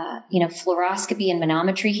 fluoroscopy and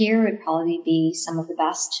manometry here would probably be some of the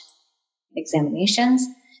best examinations.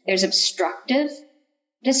 There's obstructive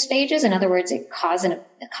dysphagias. In other words, it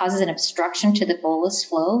causes an obstruction to the bolus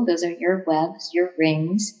flow. Those are your webs, your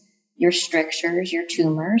rings, your strictures, your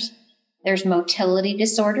tumors. There's motility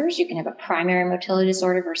disorders. You can have a primary motility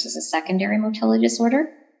disorder versus a secondary motility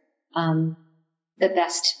disorder. The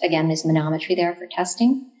best, again, is manometry there for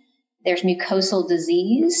testing. There's mucosal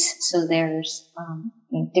disease. So there's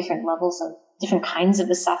different levels of different kinds of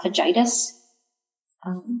esophagitis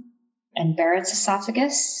and Barrett's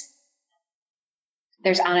esophagus.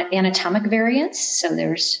 There's anatomic variants. So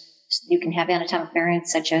you can have anatomic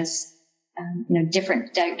variants such as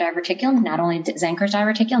different diverticulum, not only Zenker's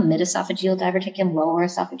diverticulum, mid-esophageal diverticulum, lower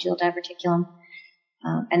esophageal diverticulum.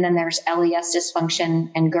 And then there's LES dysfunction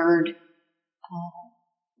and GERD,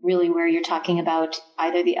 really where you're talking about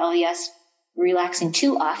either the LES relaxing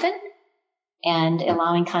too often and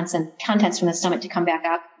allowing contents from the stomach to come back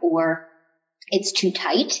up, or it's too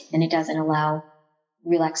tight and it doesn't allow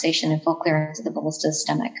relaxation and full clearance of the bolus to the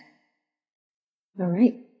stomach. All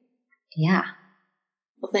right. Yeah.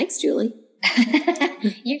 Well, thanks, Julie.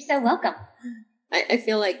 You're so welcome. I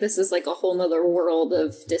feel like this is like a whole nother world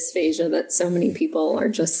of dysphagia that so many people are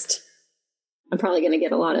just, I'm probably going to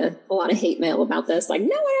get a lot of hate mail about this. Like, no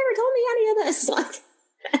one ever told me any of this. Like,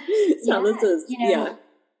 so this is, yeah.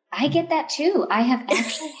 I get that too. I have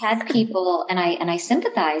actually had people, and I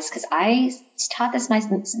sympathize because I taught this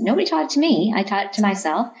nobody taught it to me. I taught it to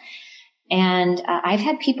myself. And I've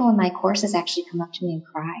had people in my courses actually come up to me and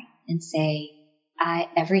cry and say,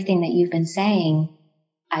 everything that you've been saying,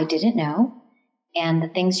 I didn't know. And the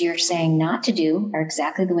things you're saying not to do are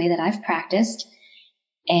exactly the way that I've practiced.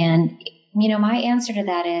 And, my answer to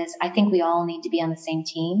that is, I think we all need to be on the same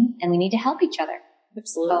team and we need to help each other.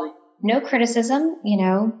 Absolutely. So, no criticism,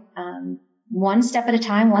 one step at a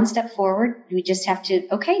time, one step forward. We just have to,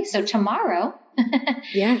 okay, so tomorrow,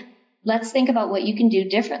 yeah, let's think about what you can do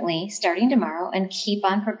differently starting tomorrow and keep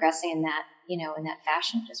on progressing in that, in that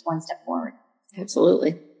fashion, just one step forward.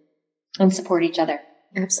 Absolutely. And support each other.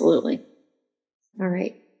 Absolutely. All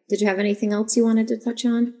right. Did you have anything else you wanted to touch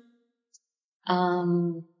on?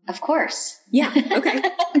 Of course. Yeah. Okay.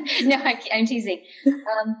 No, I'm teasing.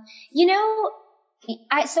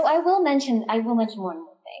 I will mention one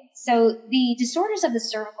more thing. So the disorders of the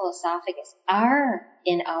cervical esophagus are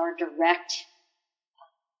in our direct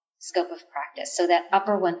scope of practice. So that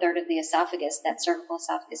upper 1/3 of the esophagus, that cervical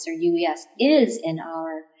esophagus or UES, is in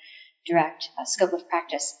our direct scope of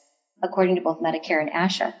practice, according to both Medicare and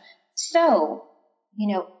ASHA. So,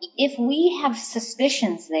 if we have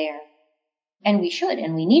suspicions there, and we should,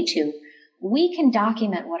 and we need to, we can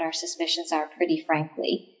document what our suspicions are pretty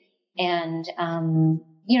frankly. And,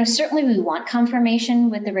 certainly we want confirmation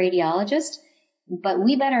with the radiologist, but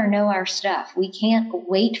we better know our stuff. We can't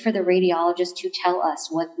wait for the radiologist to tell us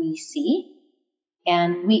what we see.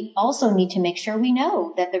 And we also need to make sure we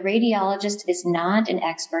know that the radiologist is not an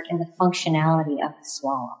expert in the functionality of the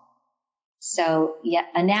swallow. So, yeah,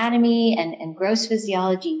 anatomy and gross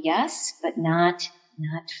physiology, yes, but not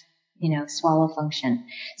swallow function.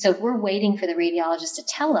 So if we're waiting for the radiologist to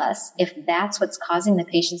tell us if that's what's causing the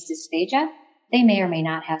patient's dysphagia, they may or may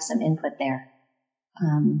not have some input there.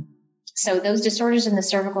 So those disorders in the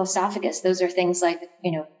cervical esophagus, those are things like,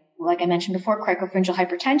 like I mentioned before, cricopharyngeal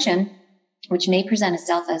hypertension, which may present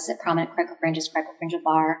itself as a prominent cricopharyngeus, cricopharyngeal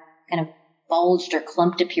bar, kind of bulged or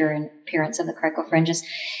clumped appearance of the cricopharyngeus.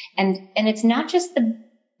 And it's not just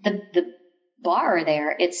the bar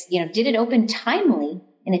there. It's, did it open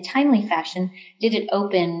in a timely fashion? Did it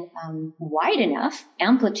open wide enough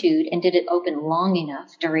amplitude, and did it open long enough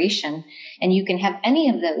duration? And you can have any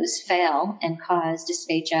of those fail and cause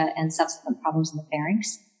dysphagia and subsequent problems in the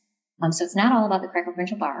pharynx. So it's not all about the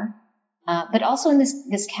cricopharyngeal bar. But also in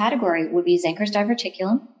this category would be Zenker's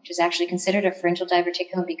diverticulum, which is actually considered a pharyngeal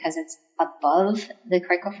diverticulum because it's above the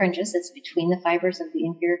cricopharyngeus. It's between the fibers of the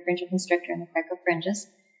inferior pharyngeal constrictor and the cricopharyngeus.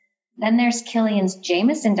 Then there's Killian's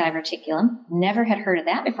Jamieson diverticulum. Never had heard of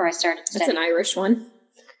that before I started studying. That's an Irish one.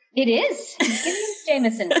 It is. Killian's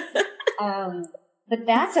Jamieson. But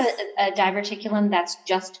that's a diverticulum that's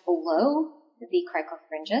just below the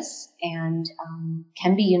cricopharyngeus and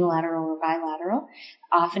can be unilateral or bilateral.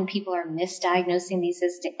 Often people are misdiagnosing these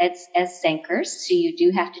as Zenker's, so you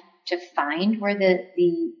do have to find where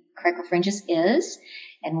the cricopharyngeus is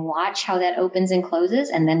and watch how that opens and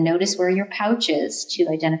closes, and then notice where your pouch is to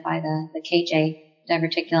identify the KJ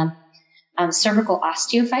diverticulum. Cervical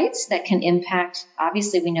osteophytes that can impact,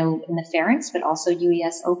 obviously we know in the pharynx, but also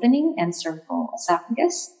UES opening and cervical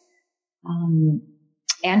esophagus.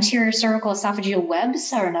 Anterior cervical esophageal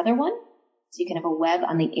webs are another one. So you can have a web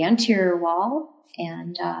on the anterior wall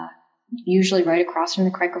and usually right across from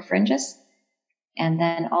the cricopharyngeus. And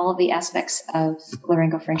then all of the aspects of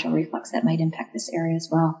laryngopharyngeal reflux that might impact this area as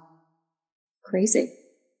well. Crazy.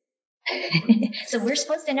 So we're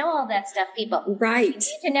supposed to know all that stuff, people. Right. We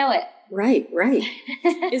need to know it. Right.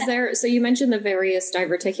 So you mentioned the various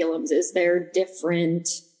diverticulums. Is there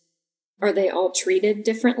are they all treated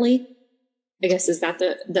differently? I guess, is that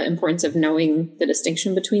the importance of knowing the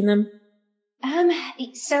distinction between them?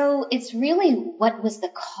 So it's really what was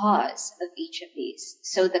the cause of each of these.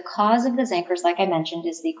 So the cause of the Zenker's, like I mentioned,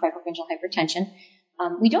 is the cricopharyngeal hypertension.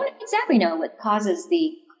 We don't exactly know what causes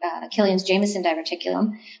the Killian's Jamieson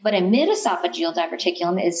diverticulum, but a mid-esophageal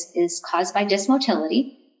diverticulum is caused by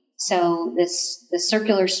dysmotility. So the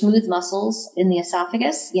circular smooth muscles in the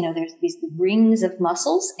esophagus, there's these rings of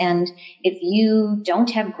muscles, and if you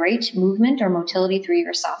don't have great movement or motility through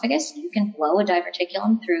your esophagus, you can blow a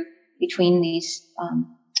diverticulum through between these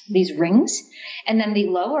rings. And then the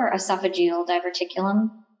lower esophageal diverticulum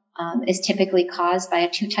is typically caused by a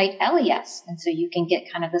too tight LES. And so you can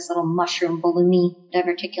get kind of this little mushroom balloony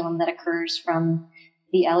diverticulum that occurs from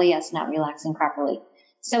the LES not relaxing properly.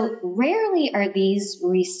 So rarely are these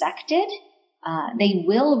resected. They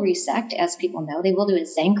will resect, as people know. They will do a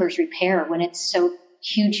Zenker's repair when it's so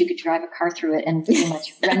huge you could drive a car through it and pretty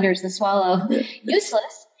much renders the swallow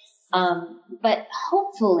useless. But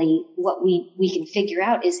hopefully what we can figure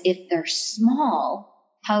out is if they're small,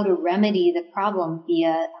 how to remedy the problem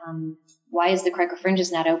via why is the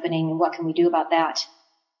cricopharyngeus not opening and what can we do about that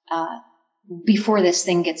before this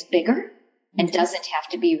thing gets bigger and doesn't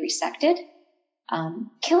have to be resected.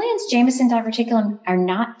 Killian's-Jameson diverticulum are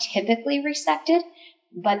not typically resected,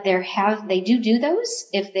 but they do those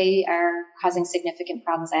if they are causing significant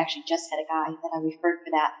problems. I actually just had a guy that I referred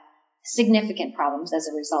for that. Significant problems as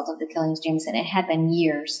a result of the Killian's-Jameson. It had been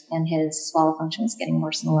years, and his swallow function was getting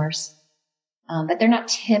worse and worse. But they're not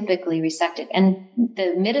typically resected. And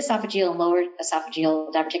the mid-esophageal and lower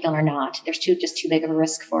esophageal diverticulum are not. There's just too big of a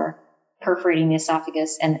risk for perforating the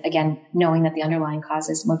esophagus. And again, knowing that the underlying cause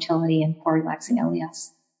is motility and poor relaxing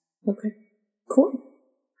LES. Okay, cool.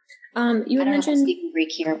 You had mentioned speaking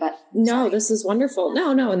Greek here, but no, sorry. This is wonderful.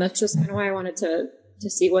 No, and that's just kind of why I wanted to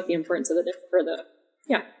see what the importance of the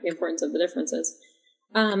importance of the difference is.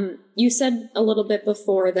 You said a little bit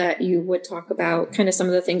before that you would talk about kind of some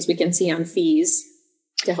of the things we can see on fees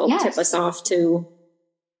to help tip us off to.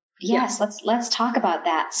 Yes, let's talk about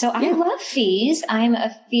that. So I love fees. I'm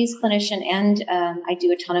a fees clinician, and I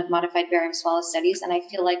do a ton of modified barium swallow studies, and I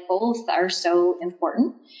feel like both are so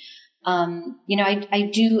important.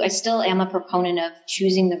 I still am a proponent of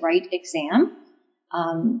choosing the right exam.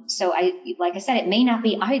 So like I said, it may not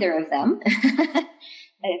be either of them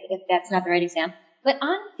if that's not the right exam. But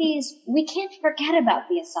on fees, we can't forget about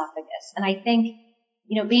the esophagus. And I think,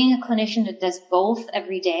 being a clinician that does both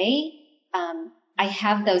every day, I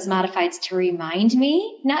have those modifieds to remind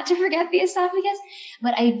me not to forget the esophagus.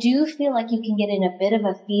 But I do feel like you can get in a bit of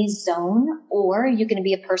a fees zone, or you're going to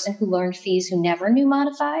be a person who learned fees who never knew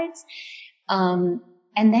modifieds.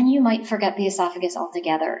 And then you might forget the esophagus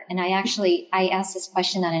altogether. And I asked this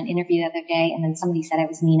question on an interview the other day, and then somebody said I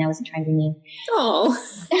was mean. I wasn't trying to be mean. Oh.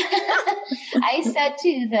 I said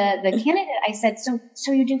to the candidate, I said,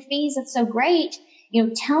 so you do fees. That's so great.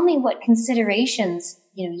 Tell me what considerations,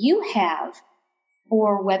 you have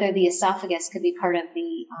for whether the esophagus could be part of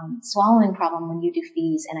the swallowing problem when you do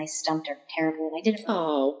fees. And I stumped her terribly, and I didn't.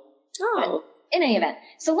 Oh. But in any event.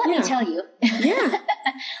 So let me tell you. Yeah.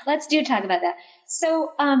 Let's talk about that.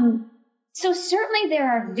 So certainly there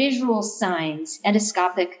are visual signs,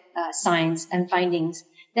 endoscopic signs and findings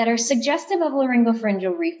that are suggestive of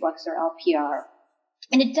laryngopharyngeal reflux or LPR.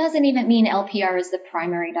 And it doesn't even mean LPR is the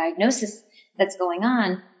primary diagnosis that's going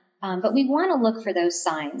on, but we want to look for those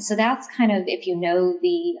signs. So that's kind of, if you know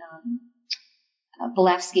the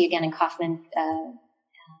Belafsky again and Kaufman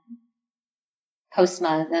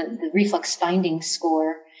POSMA, the reflux finding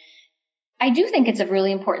score. I do think it's a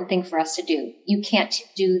really important thing for us to do. You can't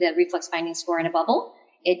do the reflux finding score in a bubble.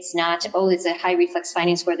 It's not, it's a high reflux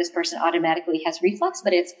finding score, this person automatically has reflux,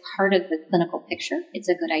 but it's part of the clinical picture. It's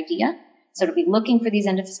a good idea. So to be looking for these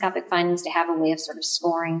endoscopic findings to have a way of sort of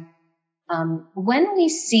scoring. When we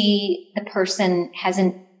see the person has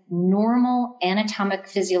a normal anatomic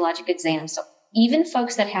physiologic exam, so even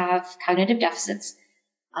folks that have cognitive deficits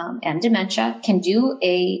and dementia can do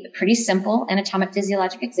a pretty simple anatomic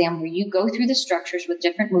physiologic exam where you go through the structures with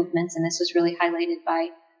different movements, and this was really highlighted by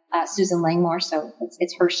Susan Langmore, so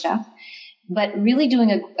it's her stuff. But really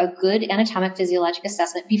doing a good anatomic physiologic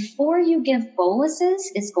assessment before you give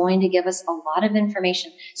boluses is going to give us a lot of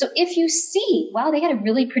information. So if you see, wow, they had a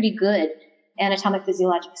really pretty good anatomic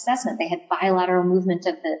physiologic assessment. They had bilateral movement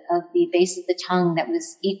of the base of the tongue that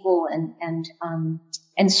was equal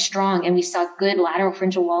and strong. And we saw good lateral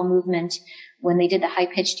pharyngeal wall movement when they did the high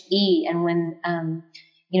pitched E, and when,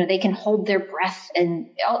 they can hold their breath, and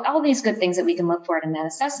all these good things that we can look for in that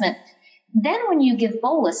assessment. Then when you give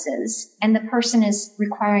boluses and the person is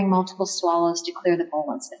requiring multiple swallows to clear the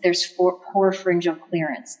bolus, if there's poor pharyngeal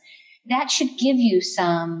clearance, that should give you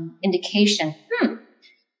some indication,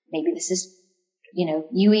 maybe this is,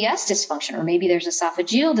 UES dysfunction, or maybe there's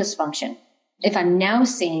esophageal dysfunction. If I'm now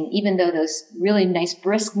seeing, even though those really nice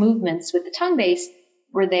brisk movements with the tongue base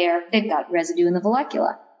were there, they've got residue in the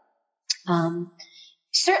vallecula.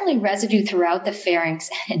 Certainly residue throughout the pharynx,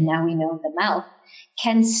 and now we know the mouth,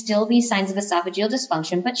 can still be signs of esophageal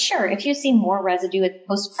dysfunction. But sure, if you see more residue at the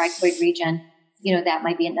post-cricoid region, that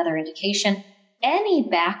might be another indication. Any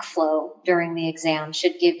backflow during the exam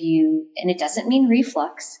should give you, and it doesn't mean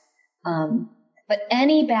reflux, but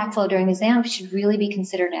any backflow during the exam should really be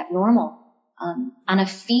considered abnormal. On a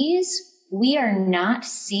FEES, we are not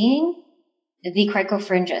seeing the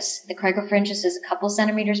cricopharyngeus. The cricopharyngeus is a couple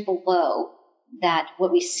centimeters below that.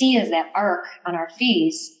 What we see is that arc on our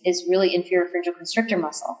FEES is really inferior pharyngeal constrictor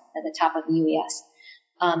muscle at the top of the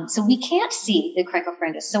UES. So we can't see the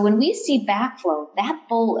cricopharyngeus. So when we see backflow, that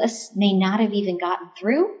bolus may not have even gotten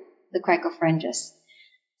through the cricopharyngeus.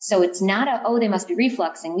 So it's not they must be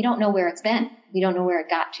refluxing. We don't know where it's been. We don't know where it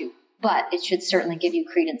got to, but it should certainly give you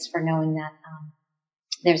credence for knowing that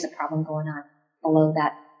there's a problem going on below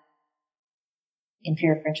that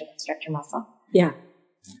inferior pharyngeal constrictor muscle. Yeah.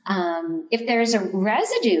 If there's a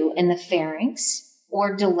residue in the pharynx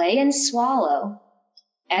or delay in swallow,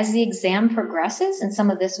 as the exam progresses, and some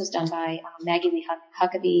of this was done by Maggie Lee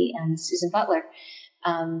Huckabee and Susan Butler,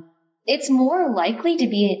 it's more likely to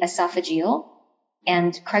be esophageal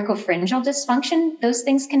and cricopharyngeal dysfunction. Those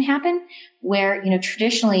things can happen where,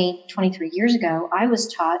 traditionally 23 years ago, I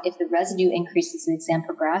was taught if the residue increased as the exam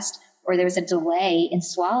progressed, or there was a delay in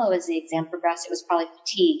swallow as the exam progressed, it was probably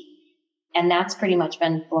fatigue. And that's pretty much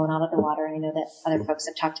been blown out of the water. I know that other folks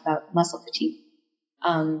have talked about muscle fatigue.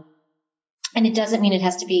 And it doesn't mean it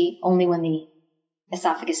has to be only when the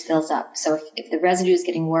esophagus fills up. So if the residue is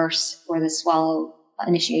getting worse or the swallow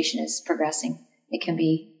initiation is progressing, it can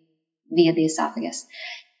be via the esophagus.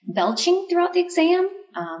 Belching throughout the exam,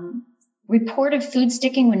 report of food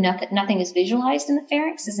sticking when nothing is visualized in the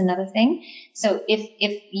pharynx is another thing. So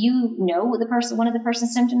if you know what one of the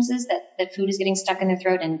person's symptoms is that food is getting stuck in their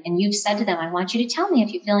throat and you've said to them, I want you to tell me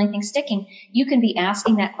if you feel anything sticking, you can be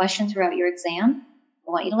asking that question throughout your exam.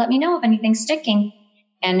 I want you to let me know if anything's sticking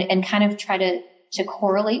and kind of try to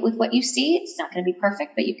correlate with what you see. It's not going to be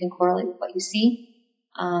perfect, but you can correlate with what you see.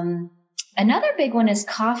 Another big one is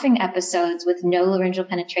coughing episodes with no laryngeal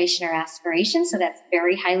penetration or aspiration. So that's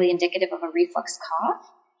very highly indicative of a reflux cough.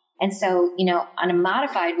 And so, on a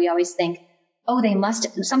modified, we always think,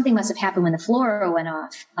 something must have happened when the fluoro went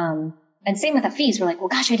off. And same with a FEES. We're like, well,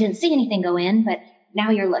 gosh, I didn't see anything go in, but now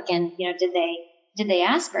you're looking, did they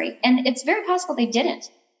aspirate? And it's very possible they didn't.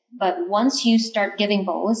 But once you start giving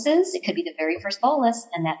boluses, it could be the very first bolus,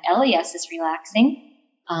 and that LES is relaxing,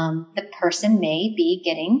 the person may be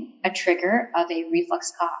getting a trigger of a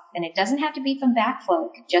reflux cough. And it doesn't have to be from backflow.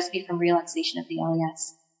 It could just be from relaxation of the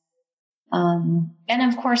LES. And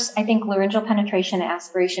of course, I think laryngeal penetration and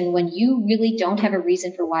aspiration, when you really don't have a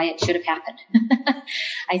reason for why it should have happened,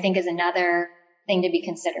 I think is another thing to be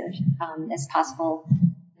considered as possible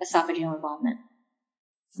esophageal involvement.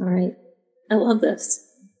 All right. I love this.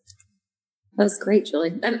 That was great, Julie.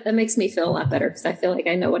 That makes me feel a lot better because I feel like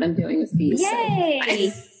I know what I'm doing with FEES.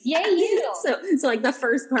 Yay! So. Yay, you! So like the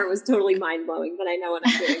first part was totally mind blowing, but I know what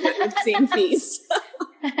I'm doing with seeing FEES.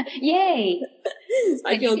 Yay!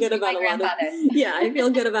 I feel good about I feel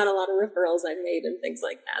good about a lot of referrals I've made and things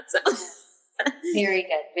like that. So very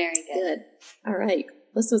good, very good. Good. All right.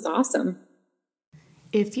 This was awesome.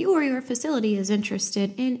 If you or your facility is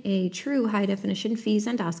interested in a true high-definition FEES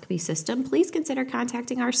endoscopy system, please consider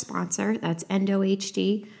contacting our sponsor. That's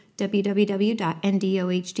EndoHD,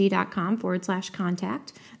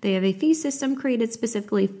 www.ndohd.com/contact. They have a FEES system created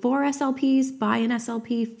specifically for SLPs by an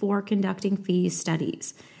SLP for conducting FEES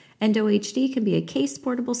studies. EndoHD can be a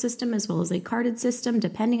case-portable system as well as a carted system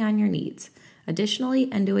depending on your needs. Additionally,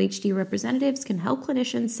 EndoHD representatives can help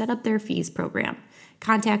clinicians set up their FEES program.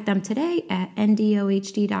 Contact them today at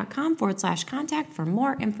ndohd.com/contact for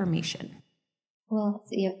more information. Well,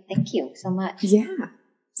 thank you so much. Yeah.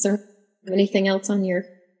 Sir, anything else on your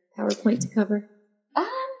PowerPoint to cover?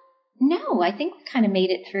 No, I think we kind of made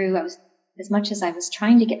it through. As much as I was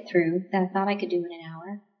trying to get through that I thought I could do in an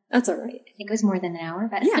hour. That's all right. I think it was more than an hour,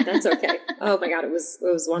 but yeah, that's okay. Oh my God, it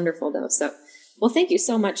was wonderful though. So, well, thank you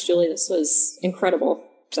so much, Julie. This was incredible.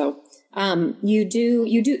 So, so you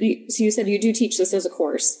said you do teach this as a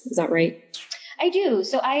course. Is that right? I do.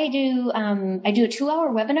 So I do a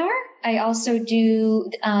 2-hour webinar. I also do,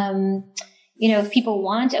 if people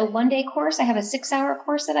want a 1-day course, I have a 6-hour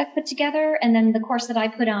course that I put together. And then the course that I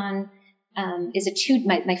put on, is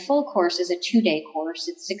my full course is a 2-day course.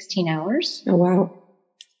 It's 16 hours. Oh, wow.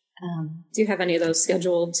 Do you have any of those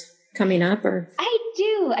scheduled coming up or? I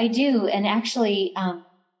do. And actually,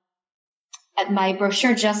 my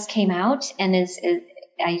brochure just came out and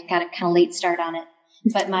I got a kind of late start on it,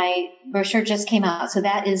 but my brochure just came out. So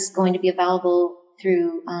that is going to be available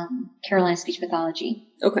through Carolina Speech Pathology.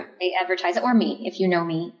 Okay. They advertise it, or me, if you know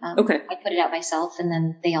me. Okay. I put it out myself, and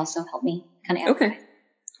then they also help me kind of advertise. Okay.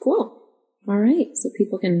 Cool. All right. So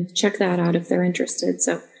people can check that out if they're interested.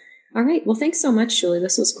 So, all right. Well, thanks so much, Julie.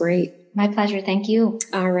 This was great. My pleasure. Thank you.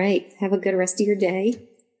 All right. Have a good rest of your day.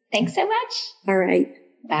 Thanks so much. All right.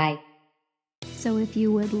 Bye. So if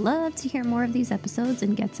you would love to hear more of these episodes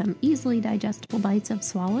and get some easily digestible bites of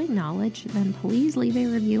swallowing knowledge, then please leave a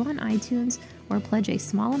review on iTunes or pledge a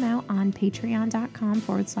small amount on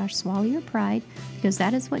patreon.com/swallowyourpride, because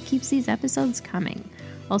that is what keeps these episodes coming.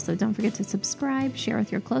 Also, don't forget to subscribe, share with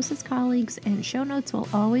your closest colleagues, and show notes will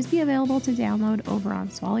always be available to download over on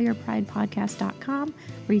swallowyourpridepodcast.com,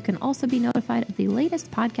 where you can also be notified of the latest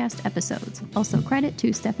podcast episodes. Also, credit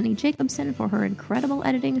to Stephanie Jacobson for her incredible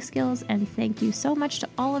editing skills, and thank you so much to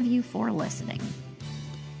all of you for listening.